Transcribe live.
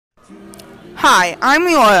Hi, I'm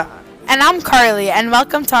Leora. And I'm Carly, and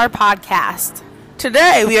welcome to our podcast.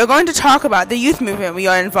 Today we are going to talk about the youth movement we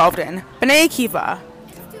are involved in, B'nai Akiva.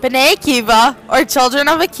 B'nai Akiva, or Children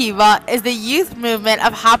of Akiva, is the youth movement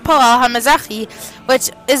of Hapoel HaMizrahi,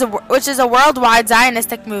 which is a worldwide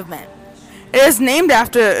Zionistic movement. It is named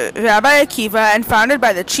after Rabbi Akiva and founded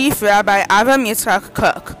by the chief Rabbi Avram Yitzchak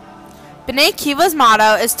Kook. B'nai Akiva's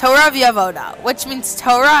motto is Torah v'Avoda, which means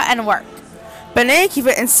Torah and work. B'nai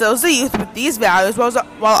Akiva instills the youth with these values while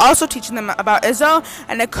also teaching them about Israel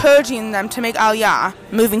and encouraging them to make Aliyah,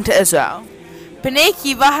 moving to Israel. B'nai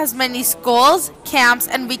Akiva has many schools, camps,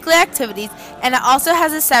 and weekly activities, and it also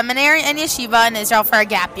has a seminary and yeshiva in Israel for a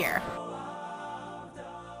gap year.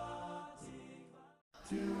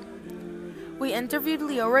 We interviewed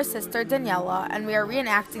Leora's sister Daniela, and we are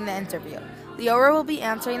reenacting the interview. Leora will be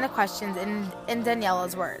answering the questions in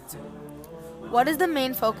Daniela's words. What is the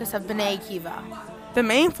main focus of B'nai Akiva? The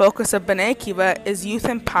main focus of B'nai Akiva is youth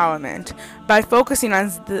empowerment by focusing on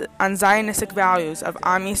Zionistic values of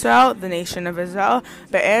Am Yisrael, the nation of Israel,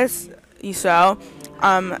 Be'eretz Yisrael,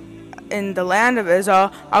 in the land of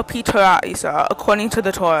Israel, Al Pi Torah Yisrael, according to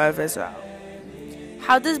the Torah of Israel.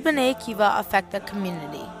 How does B'nai Akiva affect the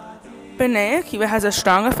community? B'nai Akiva has a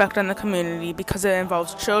strong effect on the community because it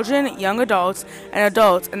involves children, young adults, and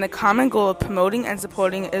adults in the common goal of promoting and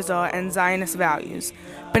supporting Israel and Zionist values.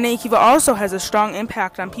 B'nai Akiva also has a strong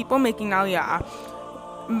impact on people making Aliyah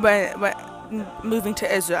when moving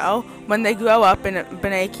to Israel when they grow up in a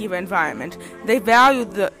B'nai Akiva environment. They value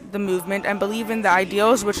the movement and believe in the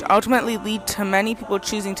ideals which ultimately lead to many people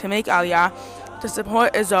choosing to make Aliyah to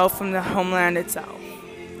support Israel from the homeland itself.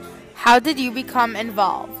 How did you become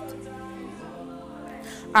involved?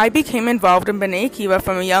 I became involved in B'nai Akiva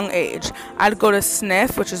from a young age. I'd go to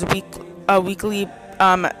SNF, which is a weekly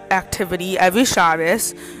activity every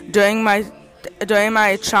Shabbos during my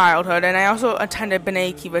childhood, and I also attended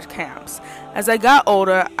B'nai Akiva camps. As I got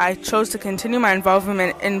older, I chose to continue my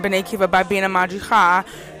involvement in B'nai Akiva by being a madricha,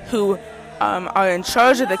 who are in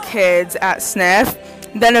charge of the kids at SNF,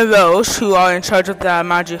 then a rosh, who are in charge of the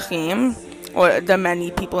madrichim, or the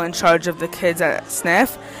many people in charge of the kids at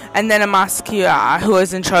SNF, and then a maskira, who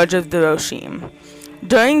is in charge of the roshim.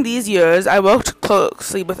 During these years, I worked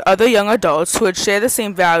closely with other young adults who would share the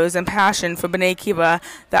same values and passion for B'nai Akiva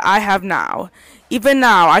that I have now. Even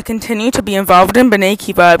now, I continue to be involved in B'nai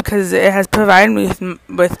Akiva because it has provided me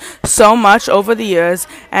with so much over the years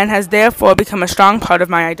and has therefore become a strong part of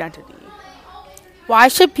my identity. Why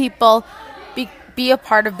should people be a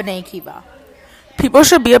part of B'nai Akiva? People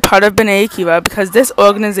should be a part of B'nai Akiva because this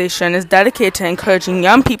organization is dedicated to encouraging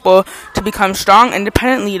young people to become strong,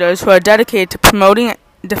 independent leaders who are dedicated to promoting,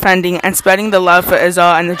 defending, and spreading the love for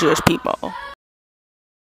Israel and the Jewish people.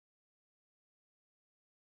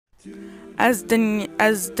 As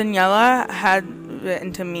Daniela had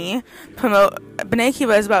written to me, B'nai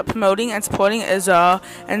Akiva is about promoting and supporting Israel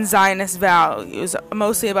and Zionist values,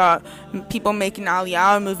 mostly about people making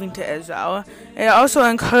Aliyah or moving to Israel. It also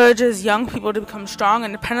encourages young people to become strong,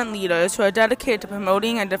 independent leaders who are dedicated to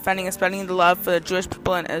promoting and defending and spreading the love for the Jewish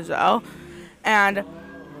people in Israel, and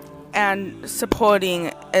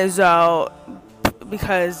supporting Israel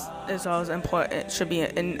because Israel is important. It should be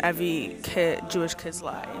in every Jewish kid's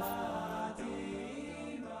life.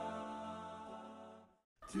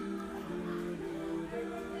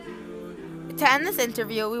 To end this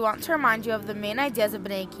interview, we want to remind you of the main ideas of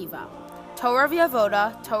B'nai Akiva: Torah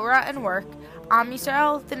v'Avoda, Torah and work, Am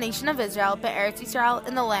Yisrael, the nation of Israel, Be'eretz Yisrael,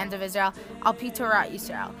 in the land of Israel, Al Pi Torah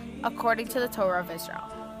Yisrael, according to the Torah of Israel.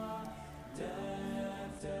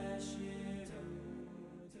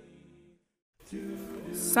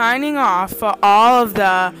 Signing off for all of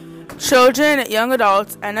the children, young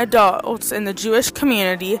adults, and adults in the Jewish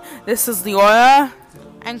community, this is Leora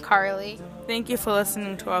and Carly. Thank you for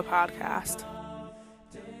listening to our podcast.